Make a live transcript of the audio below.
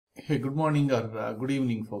Hey, good morning or good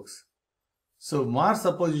evening, folks. So Mars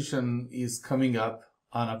opposition is coming up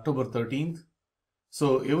on October 13th.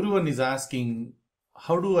 So everyone is asking,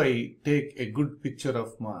 how do I take a good picture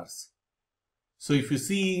of Mars? So if you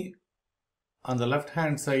see on the left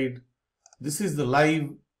hand side, this is the live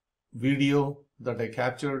video that I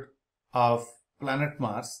captured of planet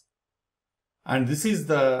Mars. And this is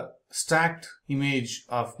the stacked image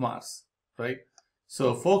of Mars, right?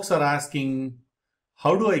 So folks are asking,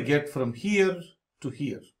 how do I get from here to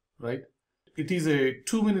here, right? It is a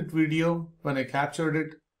 2-minute video when I captured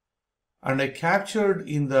it, and I captured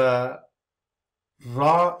in the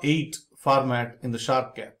RAW 8 format in the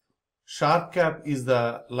SharpCap. SharpCap is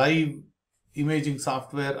the live imaging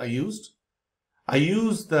software I used. I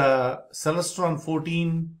used the Celestron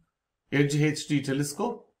 14 Edge HD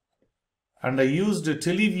telescope, and I used a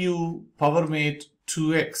TeleView PowerMate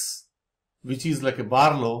 2X, which is like a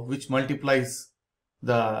Barlow, which multiplies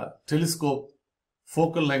the telescope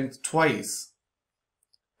focal length twice.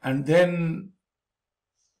 And then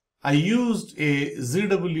I used a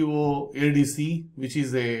ZWO ADC, which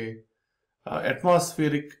is a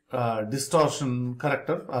atmospheric distortion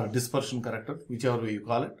corrector or dispersion corrector, whichever way you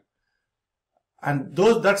call it. And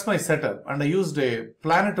that's my setup. And I used a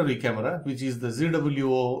Planetary camera, which is the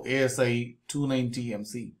ZWO ASI 290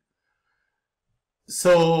 MC.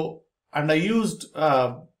 So, and I used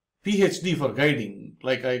PhD for guiding,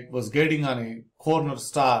 like I was guiding on a corner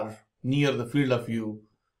star near the field of view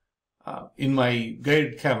in my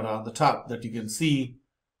guide camera on the top that you can see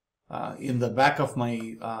in the back of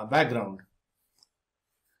my background.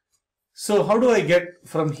 So how do I get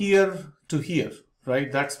from here to here,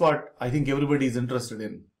 right? That's what I think everybody is interested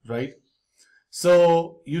in, right?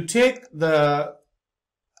 So you take you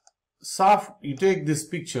take this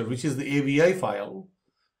picture, which is the AVI file,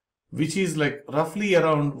 which is like roughly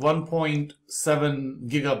around 1.7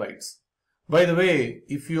 gigabytes. By the way,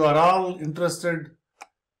 if you are all interested,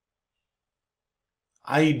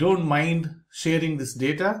 I don't mind sharing this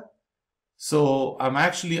data. So I'm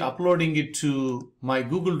actually uploading it to my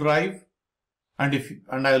Google Drive, and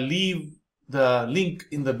I'll leave the link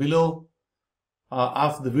in the below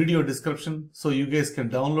of the video description so you guys can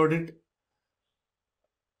download it.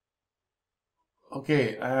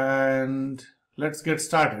 Okay, and let's get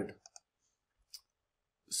started.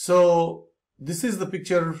 So this is the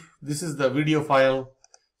picture, this is the video file.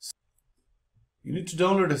 You need to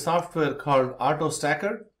download a software called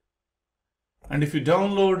AUTOSTAKKERT. And if you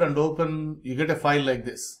download and open, you get a file like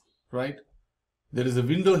this, right? There is a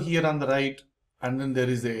window here on the right, and then there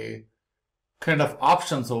is a kind of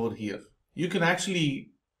options over here. You can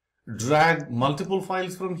actually drag multiple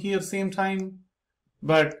files from here same time,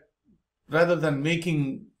 but rather than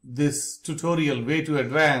making this tutorial way too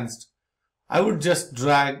advanced, I would just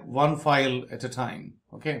drag one file at a time,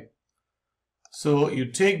 okay? So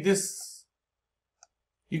you take this,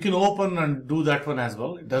 you can open and do that one as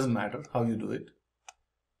well. It doesn't matter how you do it.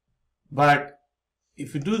 But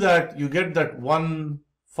if you do that, you get that one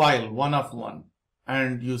file, one of one,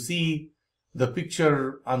 and you see the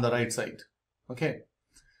picture on the right side, okay?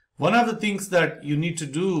 One of the things that you need to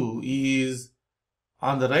do is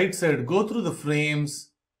on the right side, go through the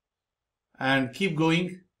frames and keep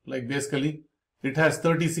going. Like basically, it has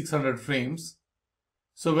 3600 frames.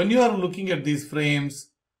 So when you are looking at these frames,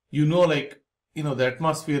 you know, like, you know, the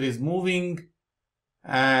atmosphere is moving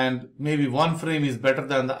and maybe one frame is better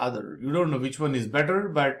than the other. You don't know which one is better,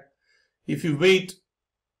 but if you wait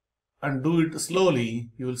and do it slowly,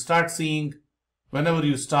 you will start seeing whenever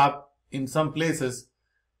you stop in some places,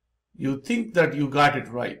 you think that you got it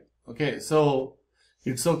right. Okay, so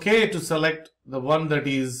it's okay to select the one that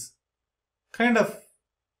is kind of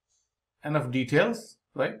enough details,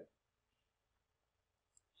 right?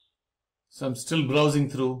 So I'm still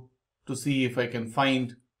browsing through to see if I can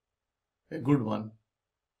find a good one.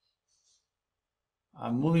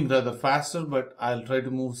 I'm moving rather faster, but I'll try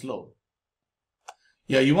to move slow.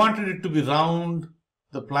 Yeah, you wanted it to be round,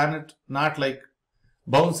 the planet, not like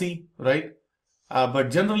bouncy, right?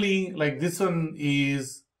 But generally, like this one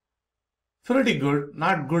is pretty good,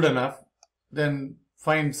 not good enough, then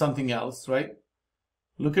find something else, right?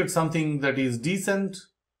 Look at something that is decent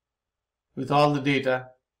with all the data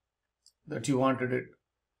that you wanted it.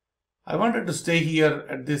 I wanted to stay here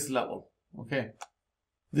at this level, okay?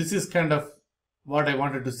 This is kind of what I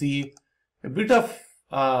wanted to see. A bit of,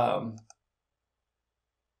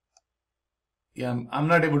 yeah, I'm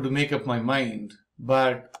not able to make up my mind,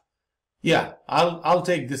 but yeah, I'll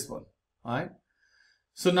take this one, all right?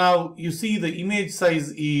 So now you see the image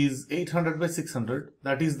size is 800 by 600.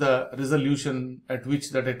 That is the resolution at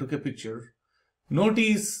which that I took a picture.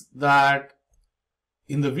 Notice that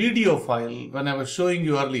in the video file, when I was showing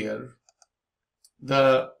you earlier,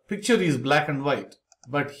 the picture is black and white,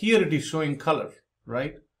 but here it is showing color,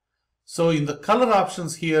 right? So in the color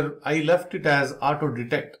options here, I left it as auto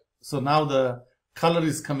detect. So now the color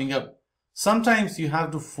is coming up. Sometimes you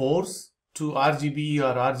have to force to RGB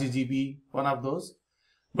or RGGB, one of those.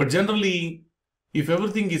 But generally, if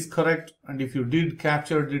everything is correct and if you did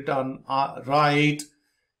capture it on RAW 8,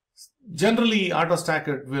 generally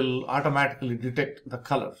AUTOSTAKKERT will automatically detect the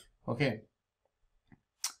color. Okay.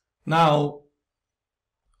 Now,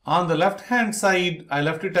 on the left hand side, I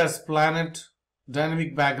left it as planet,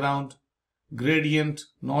 dynamic background, gradient,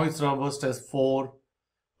 noise robust as 4,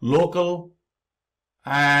 local,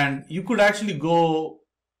 and you could actually go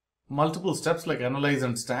multiple steps like analyze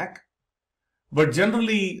and stack. But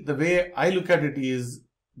generally, the way I look at it is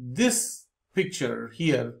this picture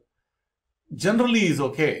here generally is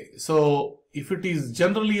okay. So if it is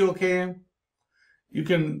generally okay, you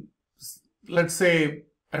can, let's say,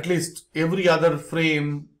 at least every other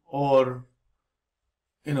frame, or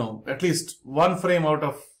at least one frame out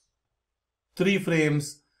of 3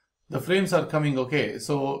 frames, the frames are coming okay.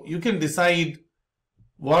 So you can decide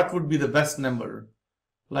what would be the best number.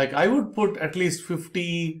 Like I would put at least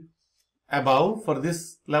 50 above for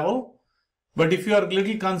this level. But if you are a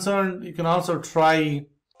little concerned, you can also try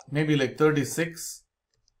maybe like 36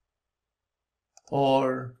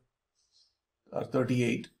 or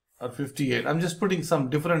 38 or 58. I'm just putting some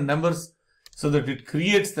different numbers so that it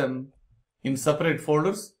creates them in separate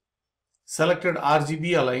folders. Selected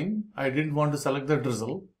RGB align. I didn't want to select the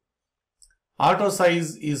drizzle. Auto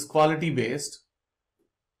size is quality based.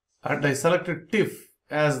 And I selected TIFF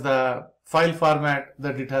as the file format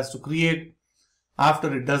that it has to create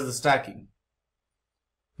after it does the stacking.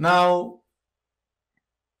 Now,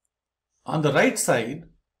 on the right side,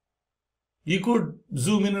 you could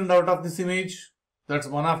zoom in and out of this image. That's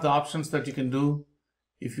one of the options that you can do.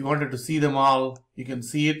 If you wanted to see them all, you can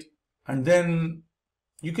see it. And then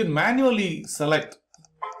you can manually select.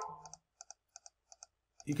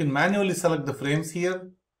 You can manually select the frames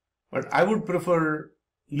here, but I would prefer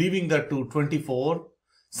leaving that to 24.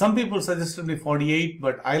 Some people suggested me 48,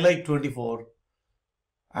 but I like 24.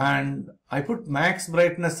 And I put max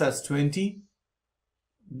brightness as 20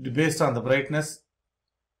 based on the brightness.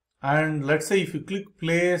 And let's say if you click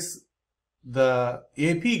place the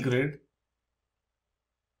AP grid,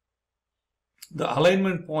 the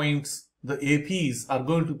alignment points, the APs are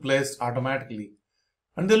going to be placed automatically.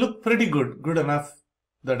 And they look pretty good enough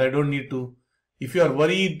that I don't need to. If you are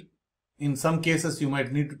worried, in some cases you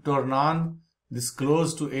might need to turn on this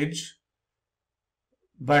close to edge.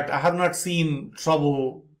 But I have not seen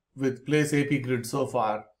trouble with place AP grid so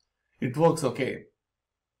far. It works okay.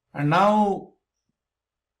 And now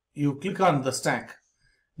you click on the stack.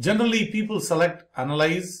 Generally people select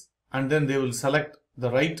analyze and then they will select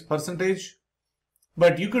the right percentage.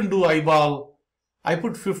 But you can do eyeball. I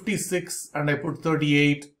put 56 and I put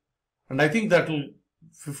 38, and I think that'll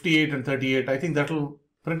 58 and 38. I think that'll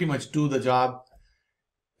pretty much do the job.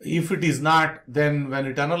 If it is not, then when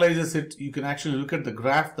it analyzes it, you can actually look at the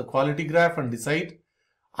graph, the quality graph, and decide.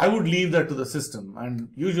 I would leave that to the system. And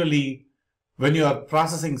usually when you are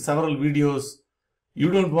processing several videos, you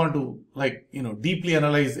don't want to deeply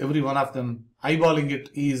analyze every one of them. Eyeballing it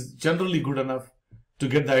is generally good enough to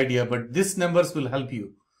get the idea, but these numbers will help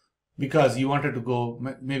you because you wanted to go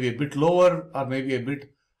maybe a bit lower or maybe a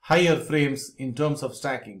bit higher frames in terms of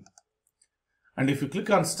stacking. And if you click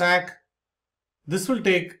on stack, this will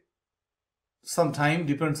take some time,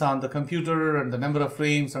 depends on the computer and the number of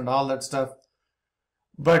frames and all that stuff.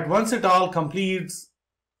 But once it all completes,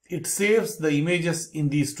 it saves the images in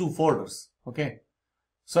these 2 folders. Okay.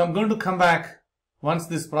 So I'm going to come back once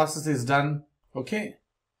this process is done. Okay.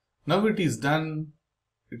 Now it is done.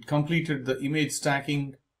 It completed the image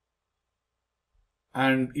stacking.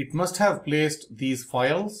 And it must have placed these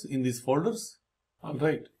files in these folders. All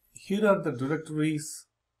right. Here are the directories,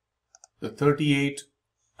 the 38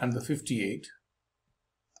 and the 58.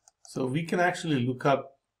 So we can actually look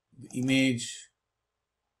up the image.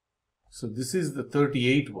 So this is the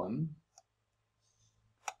 38 one.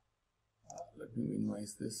 Let me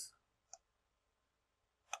minimize this.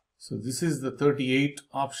 So this is the 38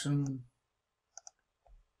 option.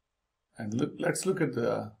 And look, let's look at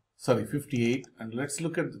the, 58, and let's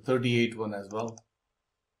look at the 38 one as well.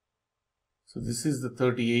 So this is the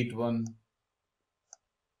 38 one.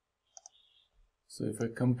 So if I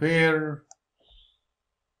compare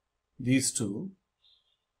these two,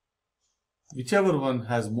 whichever one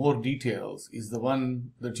has more details is the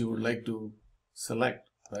one that you would like to select,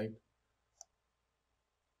 right?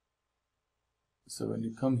 So when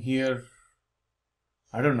you come here,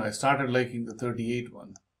 I don't know, I started liking the 38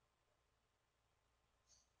 one.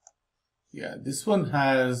 Yeah, this one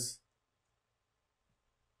has,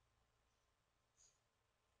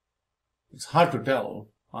 it's hard to tell,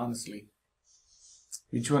 honestly,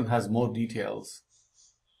 which one has more details.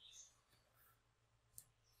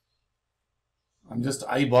 I'm just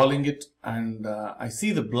eyeballing it, and I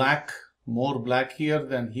see the black, more black here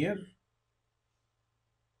than here.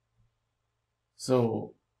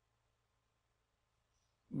 So,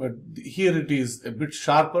 but here it is a bit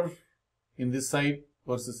sharper in this side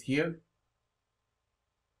versus here.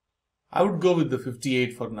 I would go with the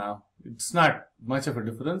 58 for now. It's not much of a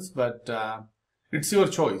difference, but it's your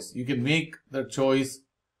choice. You can make the choice.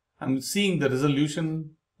 I'm seeing the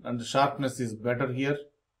resolution and the sharpness is better here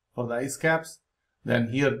for the ice caps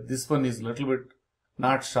than here. This one is a little bit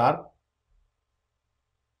not sharp.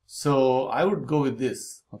 So I would go with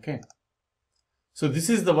this. Okay. So this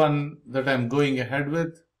is the one that I'm going ahead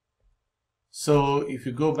with. So if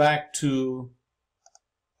you go back to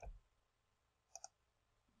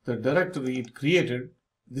the directory it created,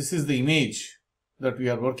 this is the image that we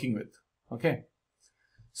are working with. Okay.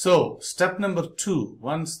 So step number 2,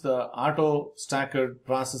 once the AUTOSTAKKERT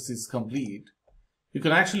process is complete, you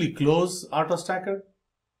can actually close AUTOSTAKKERT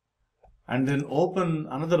and then open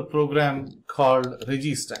another program called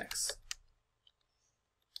Registax.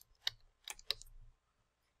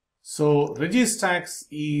 So Registax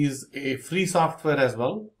is a free software as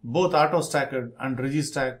well. Both AUTOSTAKKERT and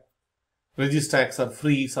Registax are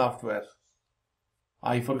free software.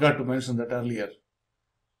 I forgot to mention that earlier.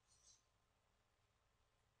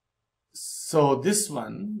 So this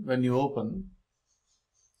one, when you open,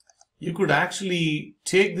 you could actually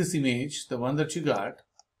take this image, the one that you got,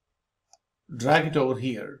 drag it over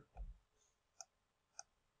here,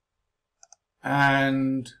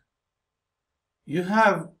 and you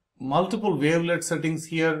have multiple wavelet settings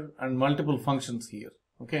here and multiple functions here.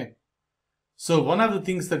 Okay. So one of the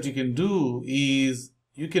things that you can do is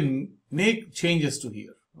you can make changes to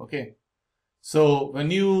here. Okay. So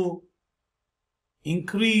when you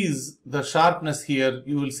increase the sharpness here,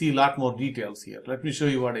 you will see a lot more details here. Let me show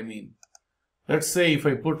you what I mean. Let's say if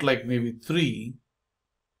I put like maybe 3,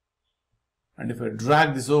 and if I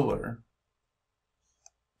drag this over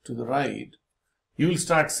to the right, you will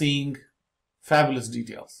start seeing fabulous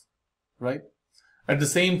details, right? At the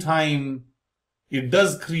same time, it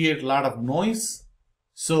does create a lot of noise,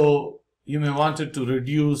 so you may want it to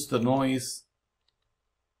reduce the noise,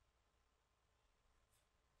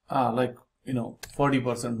 like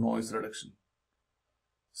 40% noise reduction.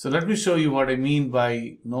 So let me show you what I mean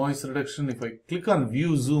by noise reduction. If I click on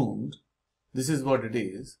view zoomed, this is what it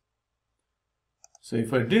is. So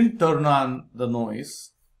if I didn't turn on the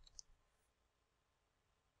noise,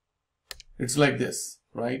 it's like this,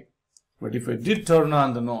 right? But if I did turn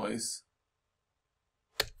on the noise,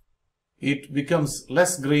 it becomes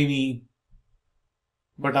less grainy,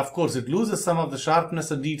 but of course it loses some of the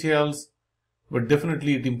sharpness and details, but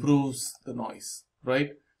definitely it improves the noise,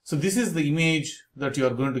 right? So this is the image that you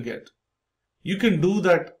are going to get. You can do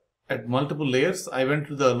that at multiple layers. I went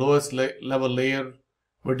to the lowest level layer,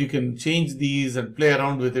 but you can change these and play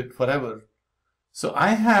around with it forever. So I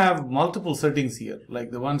have multiple settings here,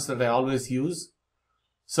 like the ones that I always use.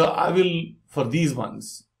 So I will, for these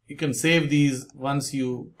ones, you can save these once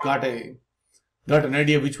you got an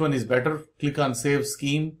idea which one is better. Click on Save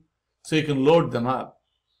Scheme, so you can load them up.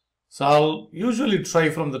 So I'll usually try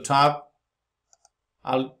from the top.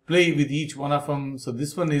 I'll play with each one of them. So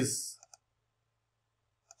this one is,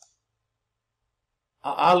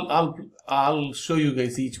 I'll show you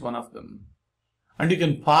guys each one of them. And you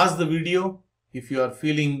can pause the video if you are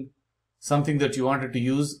feeling something that you wanted to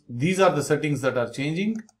use. These are the settings that are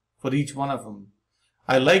changing for each one of them.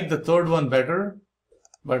 I like the third one better,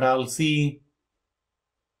 but I'll see,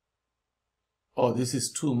 oh, this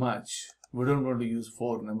is too much. We don't want to use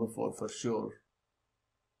number 4 for sure.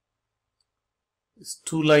 It's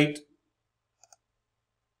too light,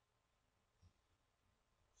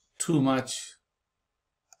 too much,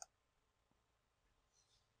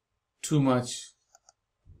 too much.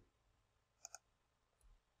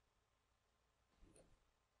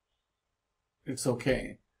 It's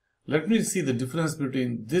okay. Let me see the difference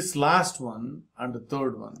between this last one and the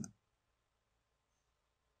third one.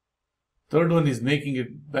 Third one is making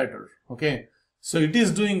it better. Okay. So it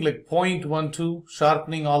is doing like 0.12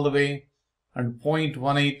 sharpening all the way and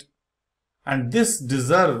 0.18. And this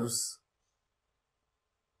deserves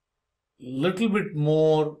little bit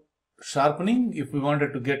more sharpening if we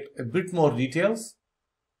wanted to get a bit more details.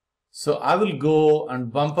 So I will go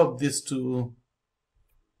and bump up this to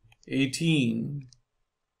 18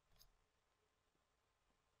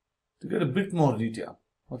 to get a bit more detail.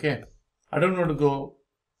 Okay, I don't want to go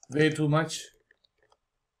way too much.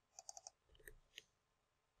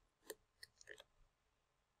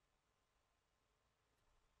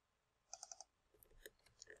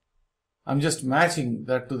 I'm just matching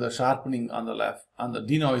that to the sharpening on the left, on the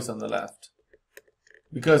denoise on the left,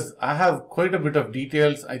 because I have quite a bit of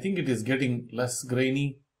details. I think it is getting less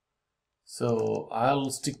grainy, so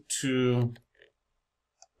I'll stick to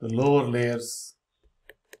the lower layers.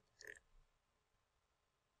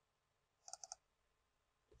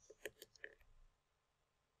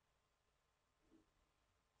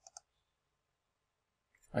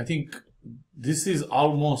 I think this is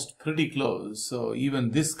almost pretty close, so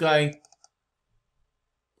even this guy,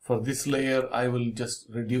 for this layer, I will just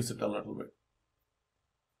reduce it a little bit.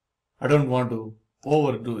 I don't want to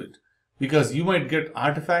overdo it, because you might get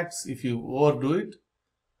artifacts if you overdo it.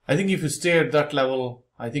 I think if you stay at that level,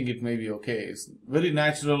 I think it may be okay. It's very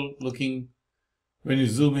natural looking. When you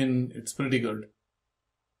zoom in, it's pretty good.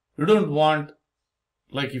 You don't want,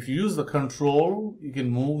 like if you use the control, you can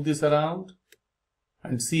move this around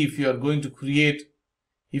and see if you are going to create.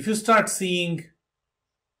 If you start seeing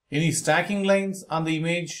any stacking lines on the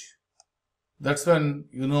image, that's when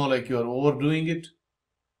you know like you are overdoing it.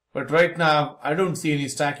 But right now, I don't see any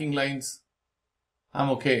stacking lines. I'm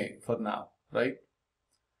okay for now, right?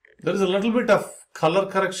 There is a little bit of color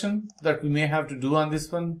correction that we may have to do on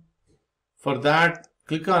this one. For that,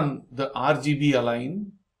 click on the RGB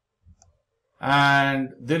align, and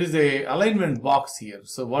there is a alignment box here.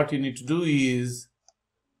 So what you need to do is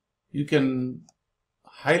you can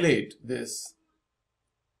highlight this,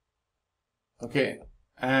 okay,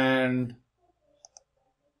 and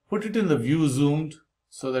put it in the view zoomed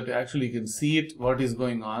so that you actually can see it, what is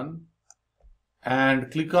going on,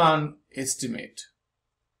 and click on estimate.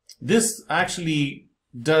 This actually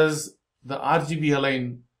does the RGB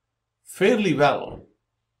align fairly well.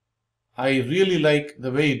 I really like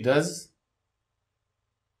the way it does.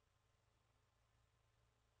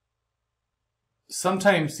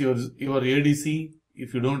 Sometimes your ADC,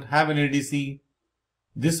 if you don't have an ADC,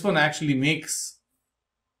 this one actually makes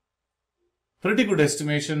pretty good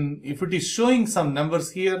estimation. If it is showing some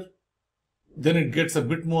numbers here, then it gets a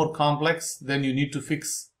bit more complex. Then you need to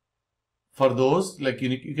fix for those. Like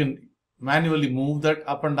you can manually move that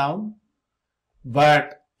up and down.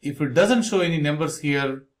 But if it doesn't show any numbers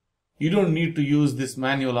here, you don't need to use this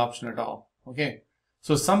manual option at all. Okay.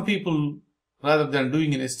 So some people, rather than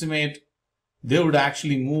doing an estimate, they would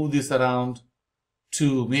actually move this around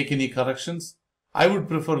to make any corrections. I would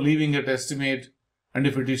prefer leaving it estimate, and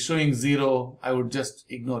if it is showing 0, I would just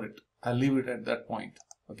ignore it. I'll leave it at that point.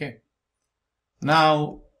 Okay.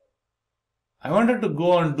 Now, I wanted to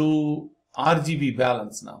go and do RGB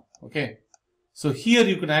balance now. Okay. So here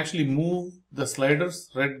you can actually move the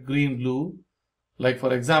sliders, red, green, blue. Like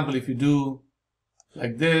for example, if you do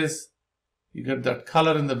like this, you get that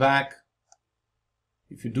color in the back.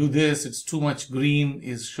 If you do this, it's too much green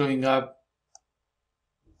is showing up,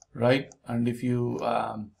 right? And if you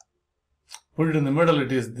put it in the middle,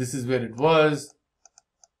 this is where it was.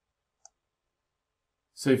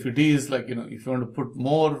 So if it is like, if you want to put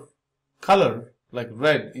more color like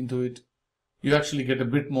red into it, you actually get a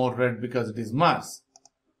bit more red because it is mass.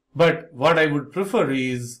 But what I would prefer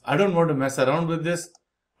is, I don't want to mess around with this,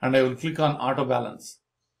 and I will click on auto balance.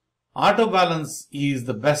 Auto balance is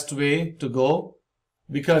the best way to go,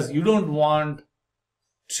 because you don't want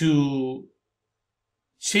to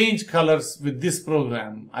change colors with this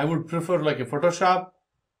program. I would prefer like a Photoshop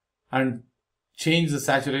and change the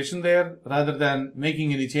saturation there rather than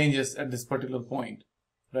making any changes at this particular point,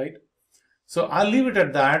 right? So I'll leave it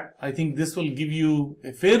at that. I think this will give you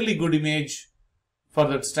a fairly good image for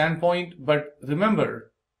that standpoint. But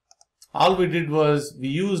remember, all we did was we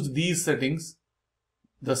used these settings.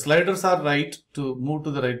 The sliders are right to move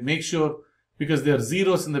to the right. Make sure, because they are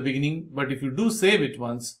zeros in the beginning, but if you do save it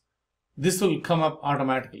once, this will come up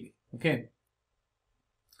automatically. Okay.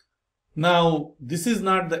 Now, this is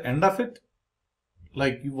not the end of it.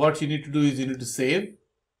 Like what you need to do is you need to save.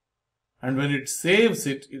 And when it saves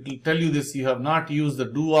it, it will tell you this, you have not used the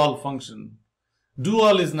do all function. Do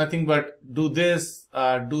all is nothing but do this,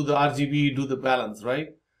 do the RGB, do the balance, right?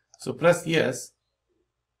 So press yes.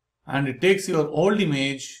 And it takes your old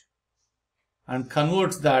image and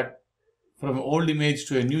converts that from an old image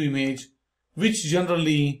to a new image, which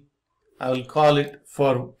generally I will call it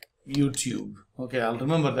for YouTube. Okay, I'll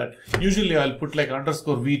remember that. Usually I'll put like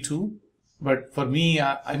 _v2, but for me,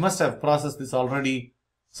 I must have processed this already,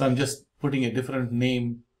 so I'm just putting a different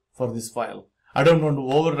name for this file. I don't want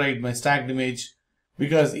to override my stacked image,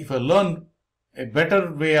 because if I learn a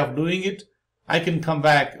better way of doing it, I can come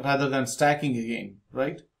back rather than stacking again,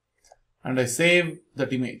 right? And I save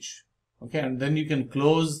that image. Okay, and then you can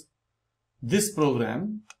close this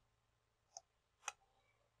program.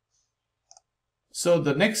 So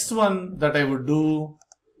the next one that I would do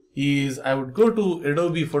is I would go to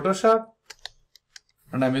Adobe Photoshop,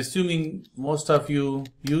 and I'm assuming most of you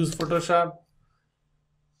use Photoshop.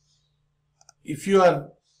 If you are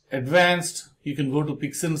advanced, you can go to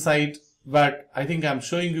PixInsight, but I think I'm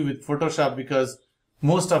showing you with Photoshop because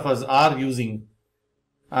most of us are using.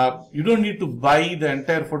 You don't need to buy the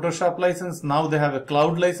entire Photoshop license. Now they have a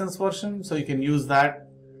cloud license version, so you can use that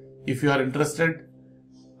if you are interested.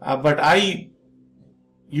 But I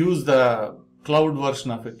use the cloud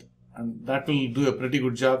version of it, and that will do a pretty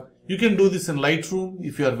good job. You can do this in Lightroom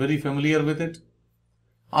if you are very familiar with it.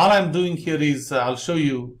 All I'm doing here is I'll show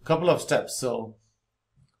you a couple of steps. So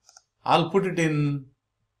I'll put it in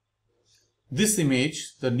this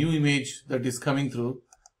image, the new image that is coming through.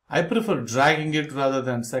 I prefer dragging it rather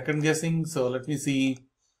than second guessing. So let me see.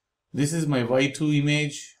 This is my Y2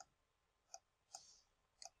 image,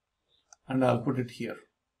 and I'll put it here.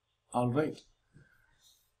 All right.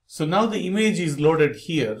 So now the image is loaded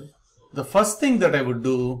here. The first thing that I would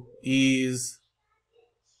do is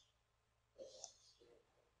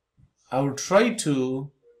I would try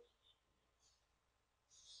to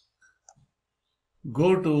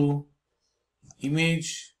go to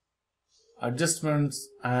Image, Adjustments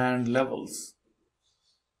and Levels.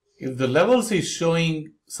 If the levels is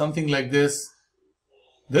showing something like this,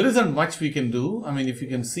 there isn't much we can do. I mean, if you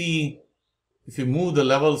can see, if you move the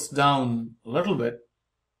levels down a little bit,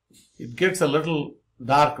 it gets a little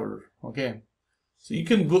darker. Okay, so you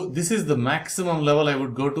can go, this is the maximum level I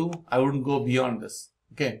would go to. I wouldn't go beyond this.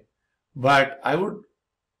 Okay, but I would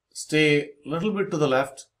stay a little bit to the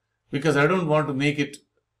left because I don't want to make it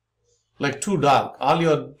like too dark. All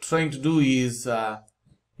you're trying to do is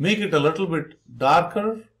make it a little bit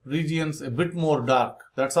darker regions, a bit more dark.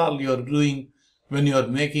 That's all you're doing when you're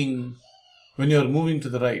moving to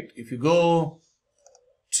the right. If you go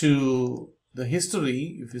to the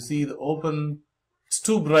history, if you see the open, it's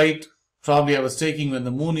too bright. Probably I was taking when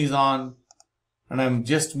the moon is on, and I'm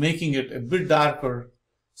just making it a bit darker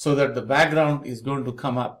so that the background is going to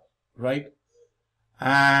come up, right?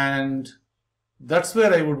 And that's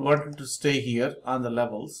where I would want it to stay here on the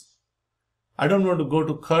levels. I don't want to go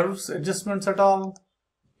to curves adjustments at all.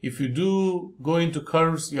 If you do go into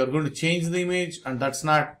curves, you're going to change the image, and that's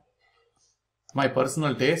not my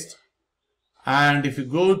personal taste. And if you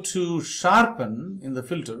go to sharpen in the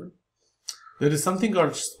filter, there is something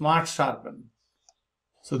called Smart Sharpen.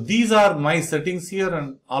 So these are my settings here,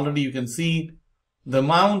 and already you can see the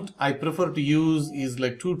amount I prefer to use is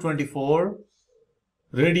like 224.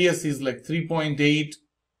 Radius is like 3.8.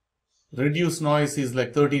 Reduce noise is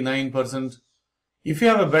like 39%. If you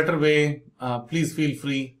have a better way, please feel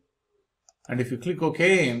free. And if you click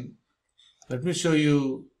OK, let me show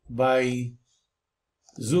you by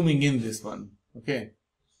zooming in this one. Okay.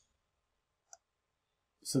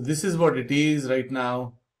 So this is what it is right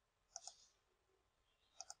now.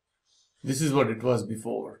 This is what it was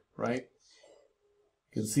before, right?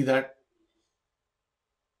 You can see that.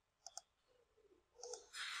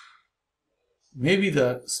 Maybe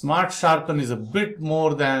the Smart Sharpen is a bit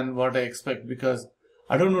more than what I expect because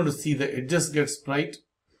I don't want to see the edges gets bright.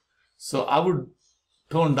 So I would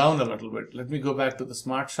tone down a little bit. Let me go back to the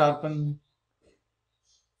Smart Sharpen.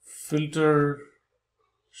 Filter,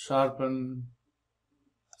 Sharpen,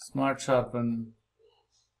 Smart Sharpen,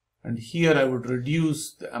 and here I would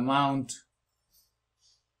reduce the amount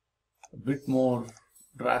a bit more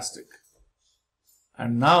drastic.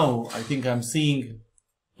 And now I think I'm seeing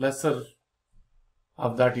lesser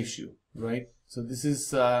of that issue, right? So this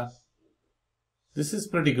is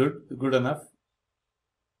pretty good enough.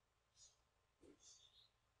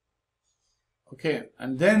 Okay,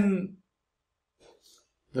 and then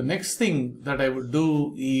the next thing that I would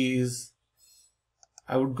do is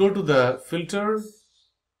I would go to the filter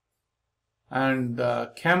and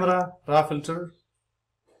camera raw filter.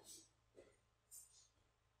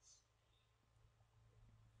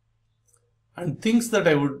 And things that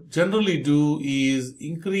I would generally do is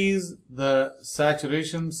increase the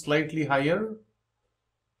saturation slightly higher,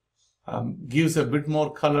 gives a bit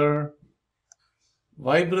more color,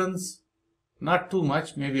 vibrance, not too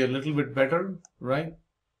much, maybe a little bit better, right?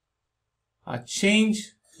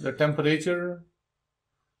 Change the temperature.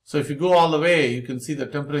 So if you go all the way, you can see the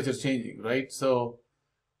temperature changing, right? So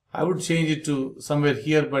I would change it to somewhere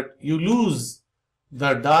here, but you lose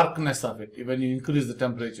the darkness of it when you increase the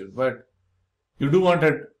temperature. But you do want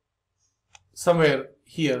it somewhere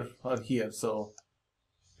here or here. So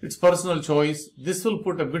It's personal choice. This will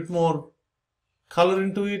put a bit more color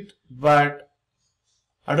into it, but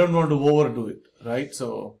I don't want to overdo it, right?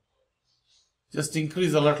 So just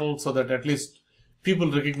increase a little so that at least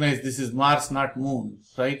people recognize this is Mars, not Moon,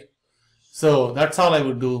 right? So that's all I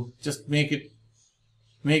would do. Just make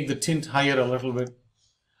the tint higher a little bit.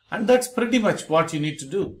 And that's pretty much what you need to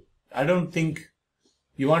do. I don't think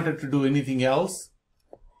you wanted to do anything else.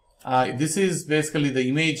 This is basically the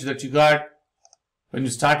image that you got when you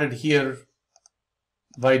started here.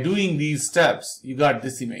 By doing these steps, you got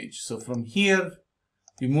this image. So from here,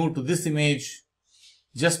 you move to this image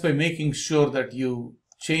just by making sure that you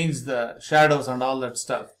change the shadows and all that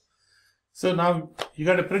stuff. So now you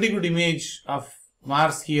got a pretty good image of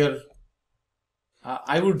Mars here.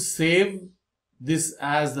 I would save this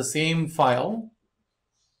as the same file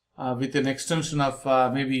with an extension of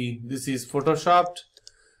maybe this is photoshopped.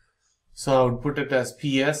 So I would put it as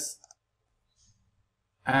PS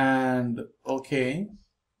and OK.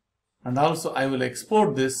 And also I will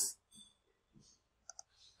export this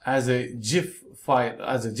as a GIF file,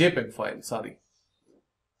 as a JPEG file, sorry.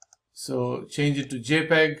 So change it to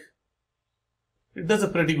JPEG. It does a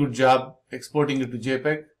pretty good job exporting it to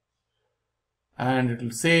JPEG. And it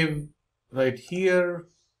will save right here.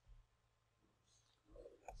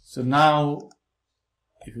 So now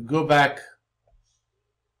if you go back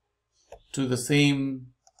to the same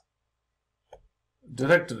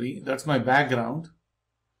directory, that's my background,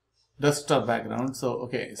 desktop background. So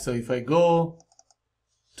okay, so if I go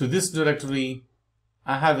to this directory,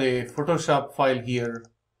 I have a Photoshop file here,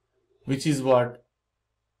 which is what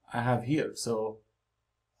I have here. So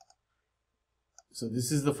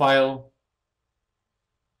this is the file.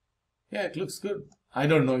 Yeah, it looks good. I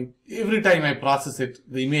don't know. Every time I process it,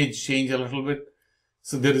 the image changes a little bit.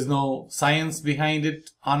 So there is no science behind it,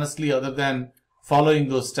 honestly, other than following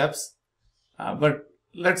those steps. But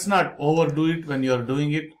let's not overdo it when you're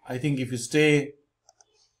doing it. I think if you stay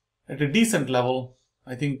at a decent level,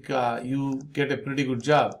 I think you get a pretty good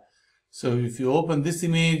job. So if you open this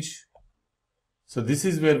image, so this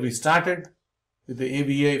is where we started with the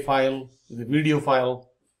AVA file, with the video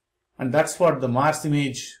file, and that's what the Mars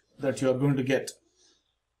image that you are going to get.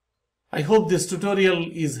 I hope this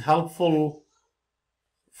tutorial is helpful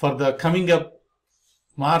for the coming up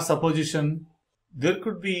Mars apposition. There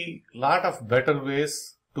could be a lot of better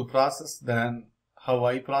ways to process than how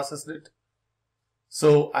I processed it.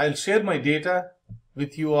 So I'll share my data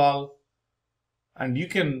with you all and you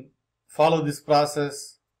can follow this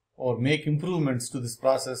process or make improvements to this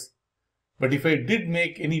process. But if I did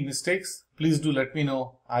make any mistakes, please do let me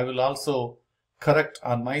know. I will also correct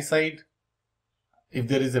on my side. If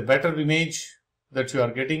there is a better image that you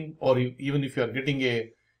are getting, or even if you are getting an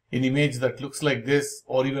image that looks like this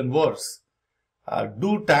or even worse,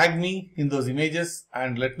 do tag me in those images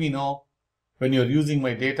and let me know when you're using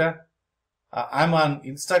my data. I'm on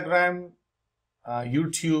Instagram,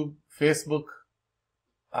 YouTube, Facebook,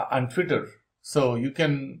 and Twitter. So you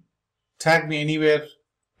can tag me anywhere,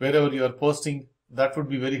 wherever you are posting. That would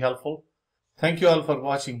be very helpful. Thank you all for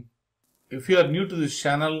watching. If you are new to this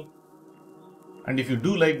channel and if you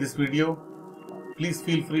do like this video, please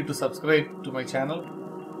feel free to subscribe to my channel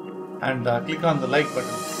and click on the like button.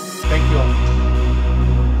 Thank you all.